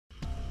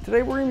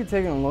Today we're going to be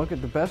taking a look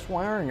at the best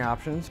wiring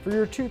options for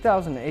your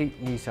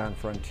 2008 Nissan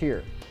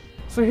Frontier.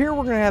 So here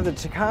we're going to have the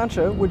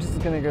Tekonsha, which is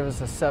going to give us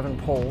a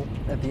 7-pole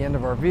at the end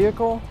of our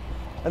vehicle.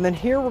 And then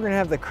here we're going to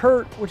have the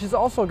Curt, which is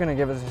also going to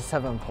give us a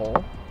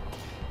 7-pole.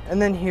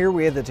 And then here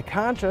we have the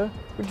Tekonsha,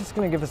 which is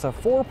going to give us a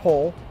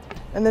 4-pole.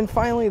 And then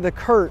finally the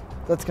Curt,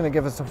 that's going to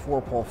give us a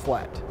 4-pole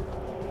flat.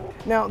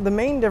 Now the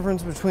main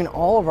difference between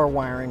all of our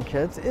wiring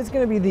kits is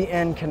going to be the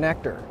end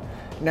connector.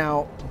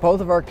 Now, both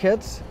of our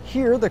kits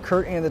here, the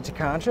Curt and the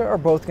Tekonsha, are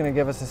both going to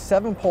give us a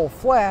 7-pole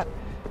flat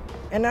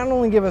and not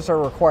only give us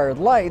our required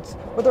lights,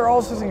 but they're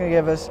also going to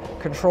give us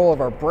control of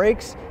our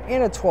brakes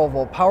and a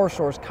 12-volt power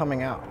source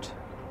coming out.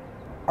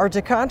 Our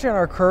Tekonsha and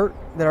our Curt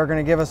that are going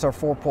to give us our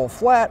 4-pole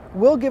flat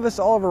will give us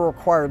all of our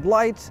required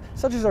lights,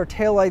 such as our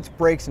taillights,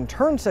 brakes, and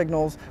turn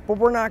signals, but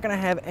we're not going to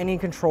have any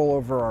control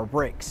over our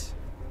brakes.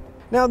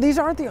 Now, these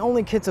aren't the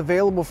only kits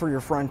available for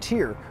your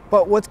Frontier,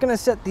 but what's going to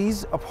set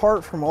these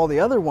apart from all the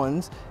other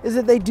ones is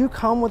that they do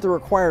come with the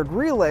required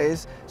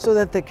relays so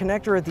that the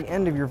connector at the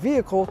end of your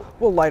vehicle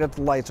will light up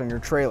the lights on your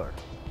trailer.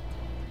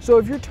 So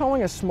if you're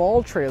towing a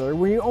small trailer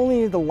where you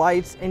only need the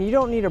lights and you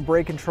don't need a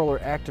brake controller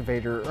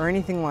activator or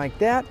anything like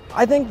that,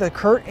 I think the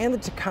Curt and the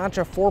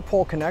Tekonsha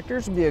 4-pole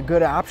connectors would be a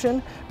good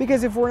option,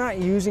 because if we're not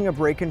using a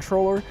brake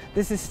controller,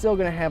 this is still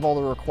going to have all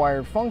the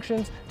required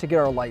functions to get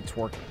our lights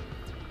working.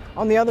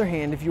 On the other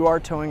hand, if you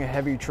are towing a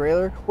heavy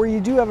trailer where you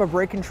do have a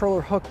brake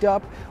controller hooked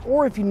up,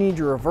 or if you need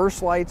your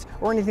reverse lights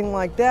or anything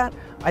like that,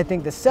 I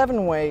think the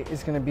 7-way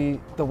is going to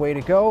be the way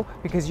to go,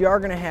 because you are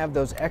going to have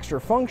those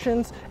extra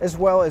functions as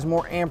well as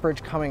more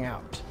amperage coming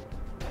out.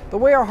 The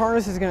way our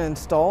harness is going to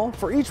install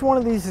for each one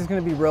of these is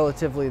going to be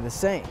relatively the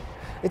same.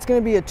 It's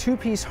going to be a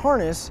 2-piece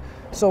harness,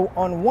 so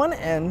on one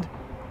end,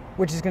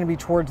 which is going to be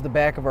towards the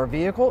back of our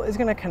vehicle, is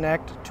going to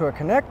connect to a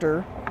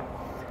connector,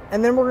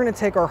 and then we're going to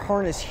take our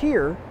harness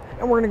here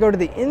and we're going to go to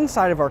the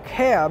inside of our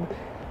cab,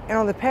 and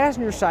on the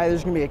passenger side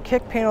there's going to be a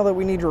kick panel that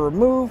we need to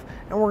remove,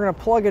 and we're going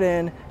to plug it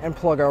in and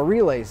plug our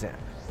relays in.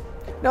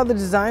 Now the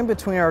design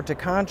between our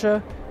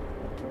Tekonsha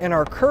and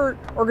our Curt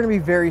are going to be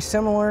very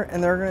similar,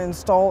 and they're going to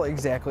install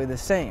exactly the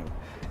same.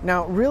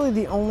 Now really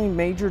the only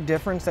major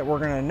difference that we're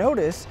going to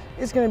notice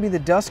is going to be the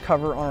dust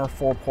cover on our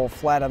 4-pole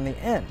flat on the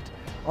end.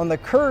 On the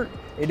Curt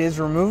it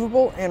is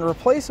removable and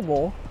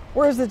replaceable,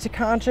 whereas the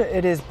Tekonsha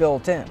it is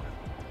built in.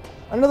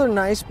 Another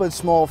nice but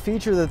small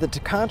feature that the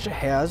Tekonsha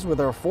has with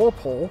our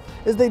 4-pole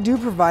is they do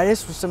provide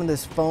us with some of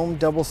this foam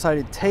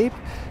double-sided tape,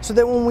 so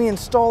that when we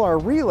install our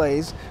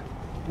relays,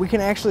 we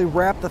can actually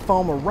wrap the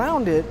foam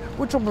around it,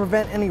 which will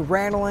prevent any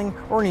rattling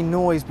or any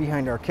noise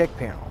behind our kick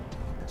panel.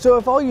 So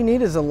if all you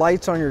need is the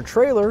lights on your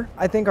trailer,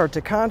 I think our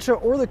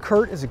Tekonsha or the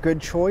Curt is a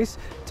good choice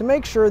to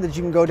make sure that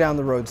you can go down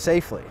the road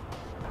safely.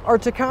 Our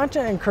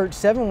Tekonsha and Curt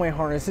 7-way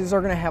harnesses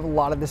are going to have a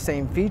lot of the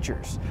same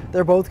features.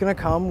 They're both going to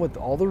come with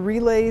all the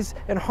relays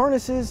and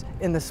harnesses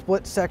in the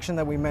split section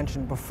that we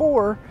mentioned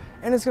before,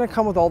 and it's going to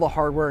come with all the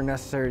hardware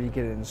necessary to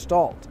get it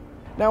installed.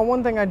 Now,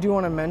 one thing I do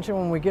want to mention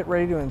when we get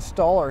ready to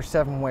install our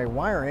 7-way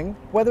wiring,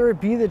 whether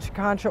it be the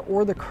Tekonsha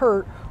or the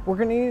Curt, we're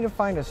going to need to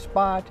find a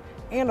spot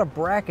and a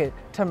bracket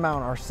to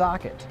mount our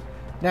socket.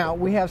 Now,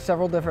 we have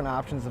several different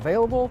options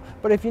available,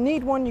 but if you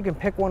need one, you can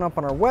pick one up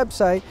on our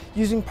website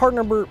using part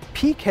number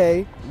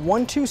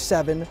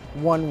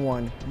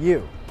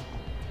PK12711U.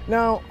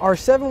 Now, our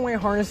 7-way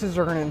harnesses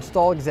are going to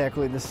install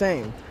exactly the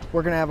same.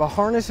 We're going to have a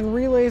harness and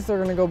relays that are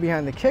going to go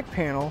behind the kick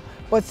panel,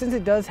 but since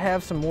it does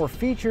have some more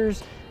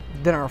features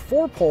than our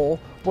 4-pole,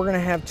 we're going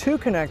to have 2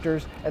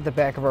 connectors at the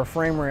back of our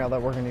frame rail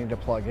that we're going to need to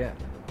plug in.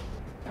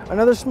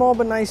 Another small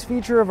but nice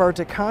feature of our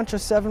Tekonsha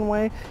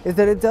 7-way is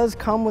that it does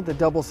come with the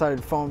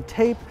double-sided foam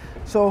tape,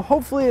 so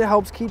hopefully it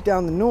helps keep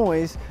down the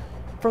noise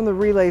from the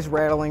relays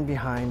rattling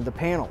behind the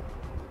panel.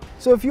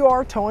 So if you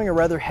are towing a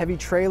rather heavy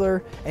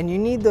trailer and you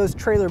need those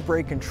trailer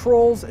brake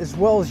controls as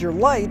well as your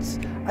lights,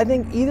 I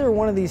think either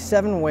one of these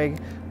 7-way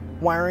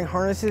wiring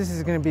harnesses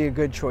is going to be a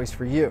good choice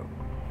for you.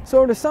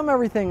 So to sum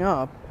everything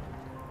up,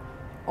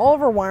 all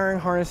of our wiring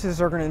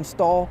harnesses are going to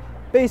install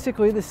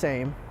basically the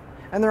same,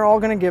 and they're all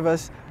going to give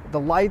us the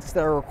lights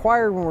that are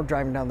required when we're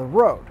driving down the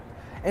road.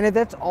 And if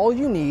that's all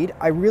you need,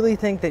 I really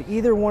think that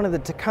either one of the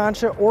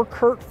Tekonsha or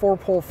Curt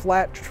 4-pole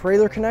flat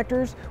trailer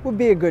connectors would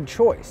be a good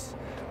choice.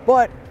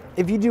 But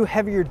if you do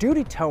heavier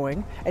duty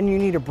towing and you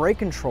need a brake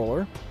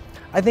controller,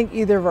 I think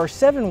either of our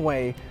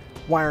 7-way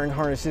wiring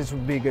harnesses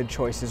would be a good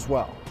choice as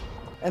well.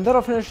 And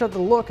that'll finish up the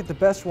look at the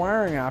best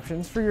wiring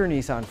options for your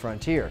Nissan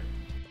Frontier.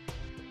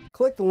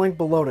 Click the link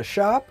below to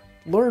shop,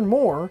 learn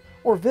more,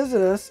 or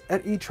visit us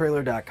at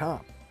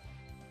etrailer.com.